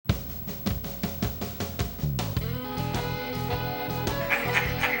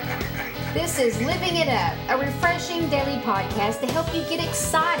This is Living It Up, a refreshing daily podcast to help you get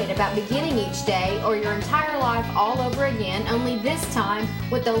excited about beginning each day or your entire life all over again, only this time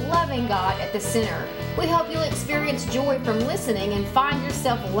with the loving God at the center. We hope you'll experience joy from listening and find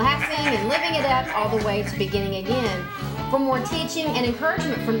yourself laughing and living it up all the way to beginning again. For more teaching and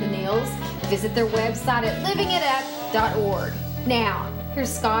encouragement from the Neils, visit their website at livingitup.org. Now,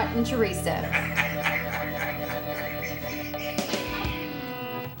 here's Scott and Teresa.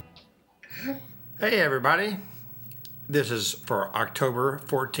 Hey everybody, this is for October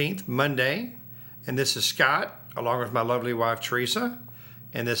 14th, Monday, and this is Scott, along with my lovely wife Teresa,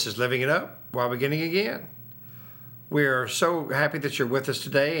 and this is Living It Up While Beginning Again. We are so happy that you're with us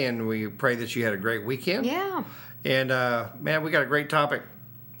today, and we pray that you had a great weekend. Yeah. And man, we got a great topic.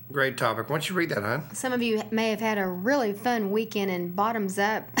 Great topic. Why don't you read that, hon? Some of you may have had a really fun weekend, and Bottoms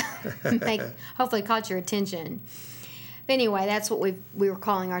Up hopefully caught your attention. But anyway, that's what we were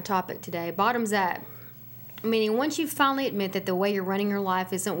calling our topic today, Bottoms Up. Meaning once you finally admit that the way you're running your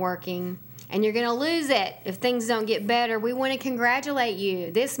life isn't working and you're going to lose it if things don't get better, we want to congratulate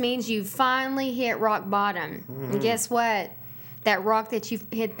you. This means you finally hit rock bottom. Mm-hmm. And guess what? That rock that you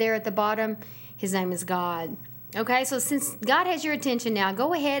hit there at the bottom, his name is God. Okay, so since God has your attention now,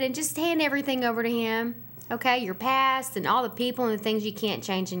 go ahead and just hand everything over to him. Okay, your past and all the people and the things you can't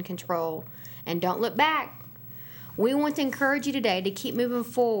change and control. And don't look back. We want to encourage you today to keep moving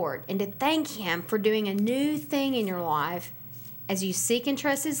forward and to thank him for doing a new thing in your life as you seek and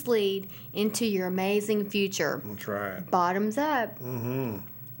trust his lead into your amazing future. That's right. Bottoms up. Mm-hmm.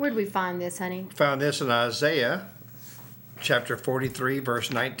 Where did we find this, honey? Found this in Isaiah chapter 43, verse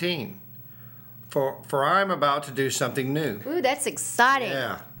 19. For I am about to do something new. Ooh, that's exciting.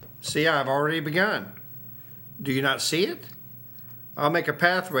 Yeah. See, I've already begun. Do you not see it? I'll make a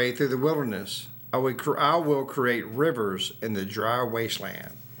pathway through the wilderness. I will create rivers in the dry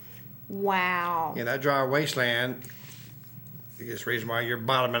wasteland. Wow. In that dry wasteland, I guess the reason why you're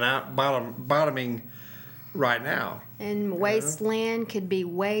bottoming right now. And wasteland could be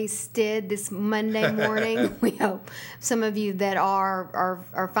wasted this Monday morning. We hope some of you that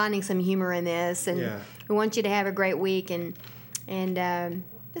are finding some humor in this, and we want you to have a great week. And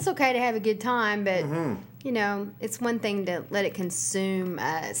it's okay to have a good time, but you know, it's one thing to let it consume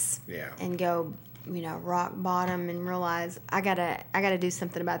us and go, you know, rock bottom and realize I gotta do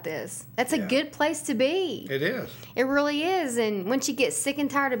something about this. That's a good place to be. It is. It really is. And once you get sick and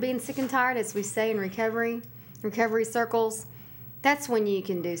tired of being sick and tired, as we say in recovery circles, that's when you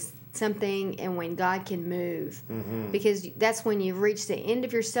can do something and when God can move. Mm-hmm. Because that's when you've reached the end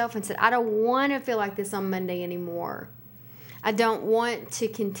of yourself and said, I don't want to feel like this on Monday anymore. I don't want to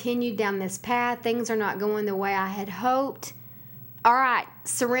continue down this path. Things are not going the way I had hoped. All right,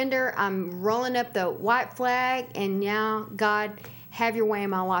 surrender. I'm rolling up the white flag, and now, God, have your way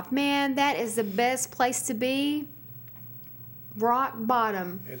in my life. Man, that is the best place to be. Rock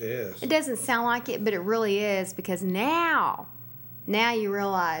bottom. It is. It doesn't sound like it, but it really is, because now you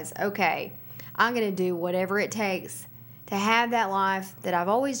realize, okay, I'm going to do whatever it takes to have that life that I've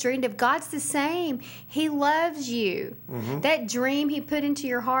always dreamed of. God's the same. He loves you. Mm-hmm. That dream he put into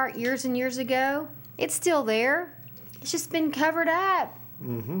your heart years and years ago, it's still there. It's just been covered up.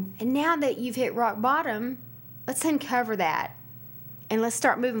 Mm-hmm. And now that you've hit rock bottom, let's uncover that. And let's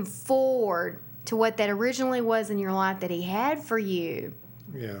start moving forward to what that originally was in your life that he had for you.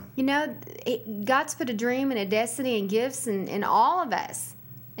 Yeah. You know, God's put a dream and a destiny and gifts in all of us.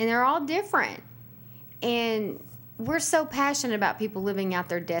 And they're all different. And we're so passionate about people living out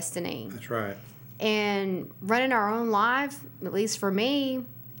their destiny. That's right. And running our own life, at least for me,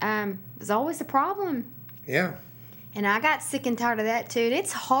 was always a problem. Yeah. And I got sick and tired of that too. And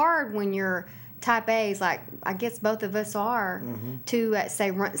it's hard when you're type A's, like I guess both of us are, to say,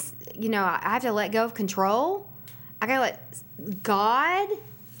 you know, I have to let go of control. I got to let God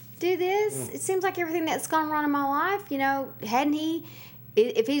do this. It seems like everything that's gone wrong in my life, you know, hadn't he...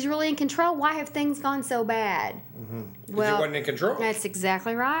 If he's really in control, why have things gone so bad? Mm-hmm. Well, he wasn't in control. That's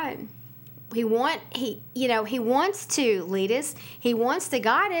exactly right. He wants to lead us. He wants to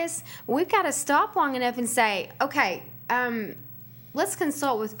guide us. We've got to stop long enough and say, okay, let's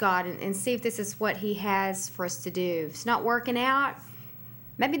consult with God and see if this is what he has for us to do. If it's not working out,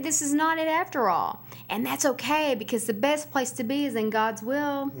 maybe this is not it after all. And that's okay, because the best place to be is in God's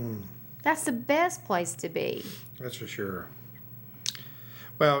will. That's the best place to be. That's for sure.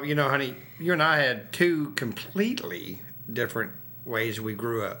 Well, you know, honey, you and I had two completely different ways we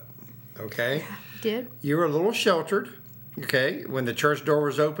grew up, okay? Yeah, did. You were a little sheltered, okay? When the church door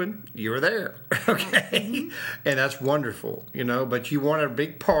was open, you were there, okay? And that's wonderful, you know, but you weren't a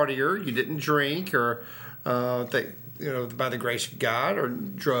big partier. You didn't drink or by the grace of God, or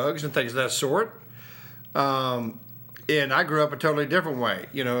drugs and things of that sort. And I grew up a totally different way.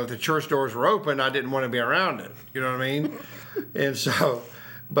 If the church doors were open, I didn't want to be around it. You know what I mean? And so,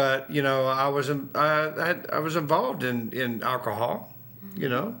 but I was involved in alcohol,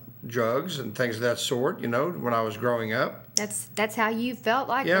 drugs and things of that sort. When I was growing up. That's how you felt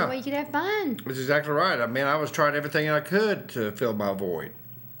like the way you could have fun. That's exactly right. I was trying everything I could to fill my void.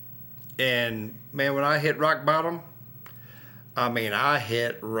 And man, when I hit rock bottom, I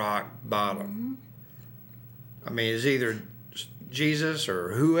hit rock bottom. It's either Jesus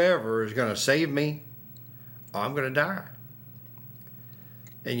or whoever is going to save me, or I'm going to die.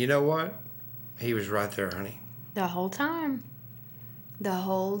 And you know what? He was right there, honey. The whole time. The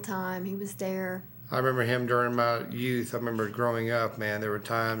whole time he was there. I remember him during my youth. I remember growing up, man, there were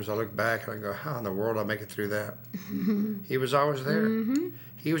times I look back and I go, how in the world did I make it through that? He was always there.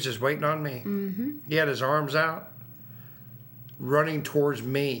 He was just waiting on me. He had his arms out, running towards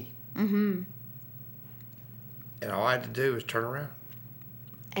me. And all I had to do was turn around.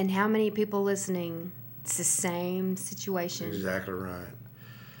 And how many people listening? It's the same situation. Exactly right.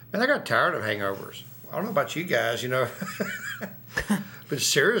 Man, I got tired of hangovers. I don't know about you guys, but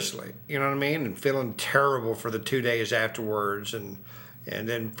seriously, you know what I mean? And feeling terrible for the 2 days afterwards, and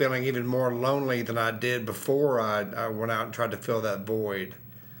then feeling even more lonely than I did before I went out and tried to fill that void.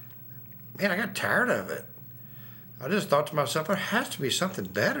 Man, I got tired of it. I just thought to myself, there has to be something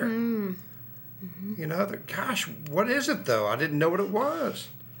better. Gosh, what is it though? I didn't know what it was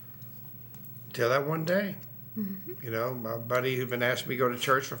until that one day. My buddy who'd been asking me to go to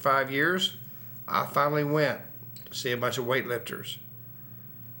church for 5 years, I finally went to see a bunch of weightlifters.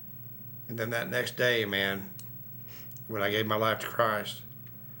 And then that next day, man, when I gave my life to Christ,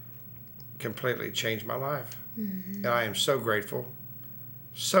 completely changed my life. And I am so grateful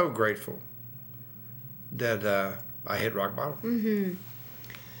that I hit rock bottom.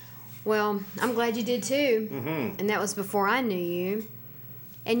 Well, I'm glad you did too. And that was before I knew you.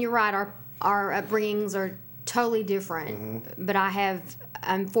 And you're right, our upbringings are totally different. But I have,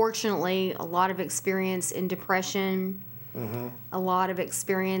 unfortunately, a lot of experience in depression, a lot of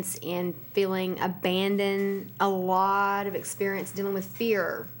experience in feeling abandoned, a lot of experience dealing with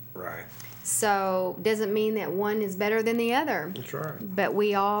fear. Right. So doesn't mean that one is better than the other. That's right. But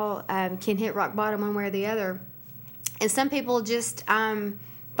we all can hit rock bottom one way or the other. And some people just find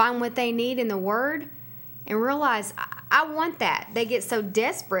what they need in the Word and realize, I want that. They get so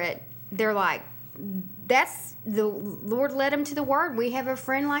desperate, they're like, that's the Lord led them to the Word. We have a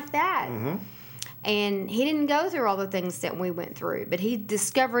friend like that. And he didn't go through all the things that we went through, but he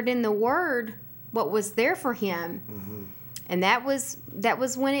discovered in the Word what was there for him. And that was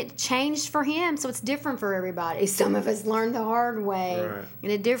when it changed for him. So it's different for everybody. Some of us learned the hard way,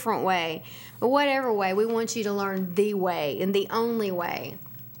 in a different way. But whatever way, we want you to learn the way and the only way.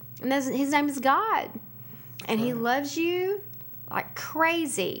 And his name is God. And he loves you like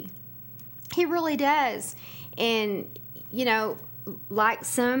crazy. He really does. And, like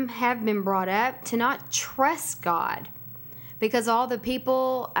some have been brought up, to not trust God. Because all the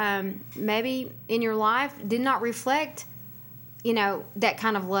people maybe in your life did not reflect that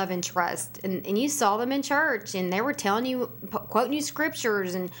kind of love and trust. And you saw them in church, and they were telling you, quoting you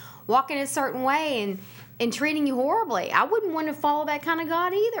scriptures and walking a certain way and treating you horribly. I wouldn't want to follow that kind of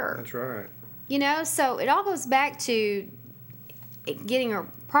God either. That's right. So it all goes back to getting a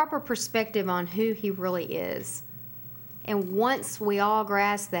proper perspective on who he really is. And once we all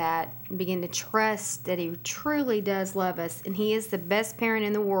grasp that and begin to trust that he truly does love us and he is the best parent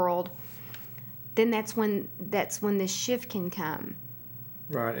in the world, then that's when this shift can come.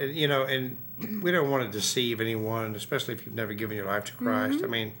 Right. And, and we don't want to deceive anyone, especially if you've never given your life to Christ.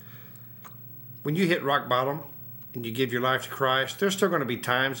 When you hit rock bottom and you give your life to Christ, there's still going to be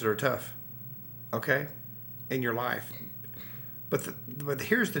times that are tough, okay, in your life. But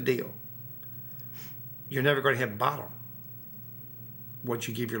here's the deal. You're never going to hit bottom once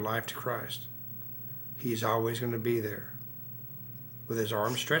you give your life to Christ. He's always going to be there with his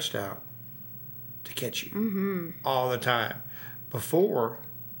arms stretched out to catch you all the time. Before,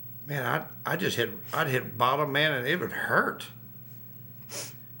 man, I'd hit bottom, man, and it would hurt.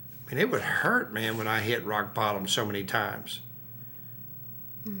 It would hurt, man, when I hit rock bottom so many times.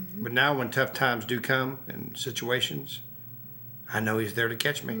 But now when tough times do come in situations, I know he's there to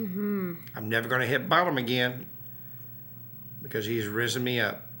catch me. I'm never going to hit bottom again because he's risen me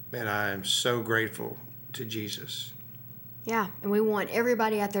up. And I am so grateful to Jesus. Yeah, and we want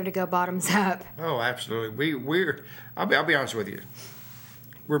everybody out there to go bottoms up. Oh, absolutely. I'll be honest with you.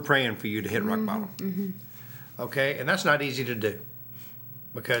 We're praying for you to hit rock bottom. Okay? And that's not easy to do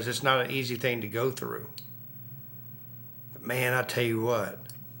because it's not an easy thing to go through. man, I tell you what,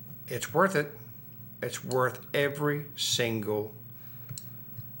 it's worth it. It's worth every single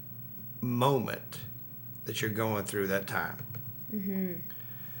moment that you're going through that time. Mm-hmm.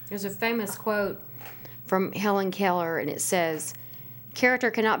 There's a famous quote from Helen Keller, and it says, "Character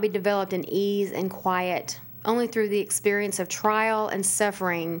cannot be developed in ease and quiet. Only through the experience of trial and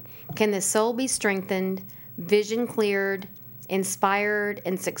suffering can the soul be strengthened, vision cleared, inspired,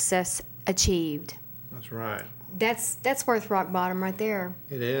 and success achieved." That's right. That's worth rock bottom right there.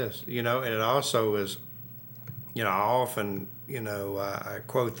 It is, and it also is, I often, I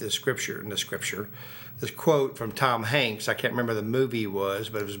quote this quote from Tom Hanks. I can't remember the movie it was,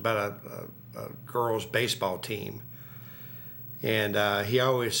 but it was about a girls' baseball team. And he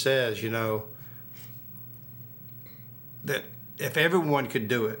always says, that if everyone could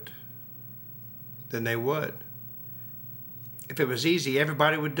do it, then they would. If it was easy,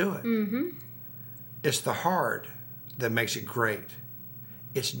 everybody would do it. Mm-hmm. It's the hard that makes it great.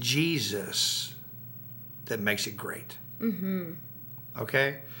 It's Jesus that makes it great. Mm-hmm.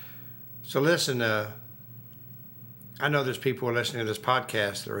 Okay? So listen, I know there's people who are listening to this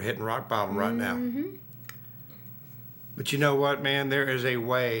podcast that are hitting rock bottom right now. But you know what, man? There is a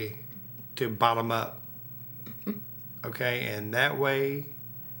way to bottom up. Okay? And that way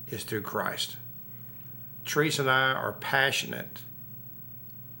is through Christ. Teresa and I are passionate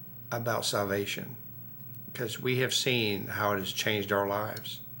about salvation because we have seen how it has changed our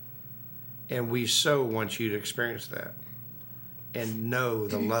lives. And we so want you to experience that and know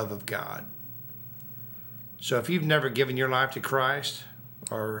the love of God. So if you've never given your life to Christ,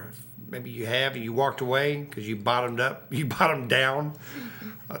 or maybe you have and you walked away because you bottomed down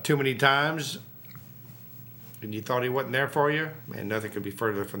too many times, and you thought he wasn't there for you, man, nothing could be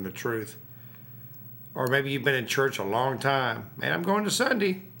further from the truth. Or maybe you've been in church a long time. Man, I'm going to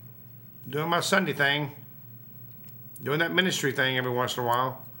Sunday, doing my Sunday thing, doing that ministry thing every once in a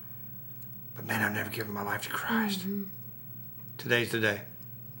while. But man, I've never given my life to Christ. Mm-hmm. Today's the day.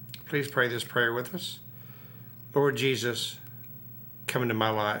 Please pray this prayer with us. Lord Jesus, come into my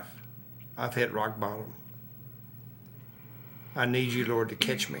life. I've hit rock bottom. I need you, Lord, to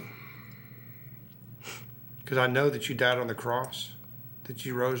catch me. Because I know that you died on the cross, that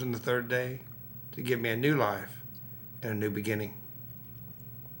you rose on the third day to give me a new life and a new beginning.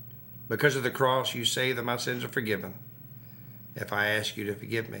 Because of the cross, you say that my sins are forgiven. If I ask you to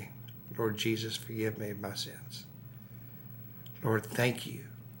forgive me, Lord Jesus, forgive me of my sins. Lord, thank you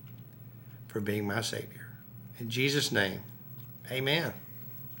for being my Savior. In Jesus' name, amen.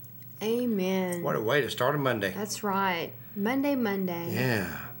 Amen. What a way to start a Monday. That's right. Monday.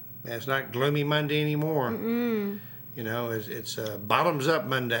 Yeah. It's not gloomy Monday anymore. Mm-mm. It's bottoms up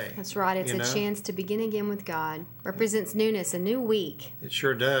Monday. That's right. It's a chance to begin again with God. Represents newness, a new week. It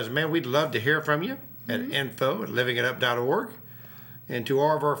sure does. Man, we'd love to hear from you at info@livingitup.org. And to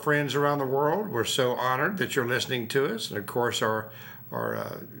all of our friends around the world, we're so honored that you're listening to us. And, of course, our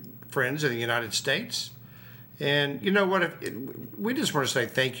friends in the United States. And you know what? We just want to say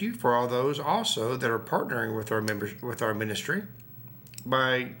thank you for all those also that are partnering with our members, with our ministry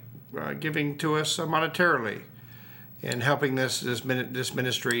by giving to us monetarily and helping this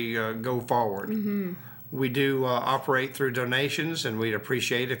ministry go forward. Mm-hmm. We do operate through donations, and we'd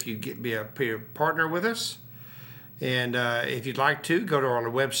appreciate if you'd be a partner with us. And if you'd like to, go to our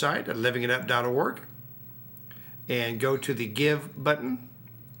website at livingitup.org and go to the Give button,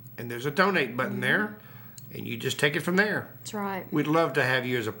 and there's a Donate button there, and you just take it from there. That's right. We'd love to have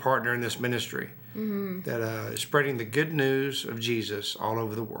you as a partner in this ministry that is spreading the good news of Jesus all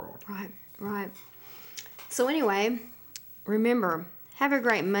over the world. Right. So anyway, remember, have a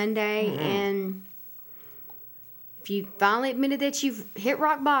great Monday, and if you finally admitted that you've hit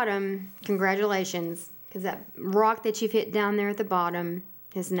rock bottom, congratulations. Because that rock that you've hit down there at the bottom,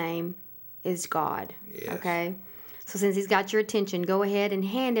 his name is God. Yes. Okay? So since he's got your attention, go ahead and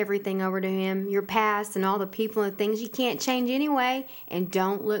hand everything over to him, your past and all the people and things you can't change anyway, and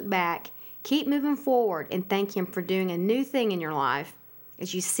don't look back. Keep moving forward and thank him for doing a new thing in your life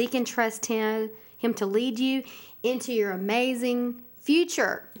as you seek and trust him to lead you into your amazing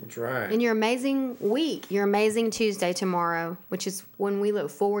future. That's right. In your amazing week, your amazing Tuesday tomorrow, which is when we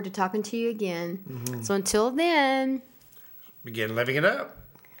look forward to talking to you again. So until then, begin living it up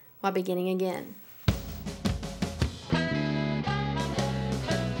while beginning again.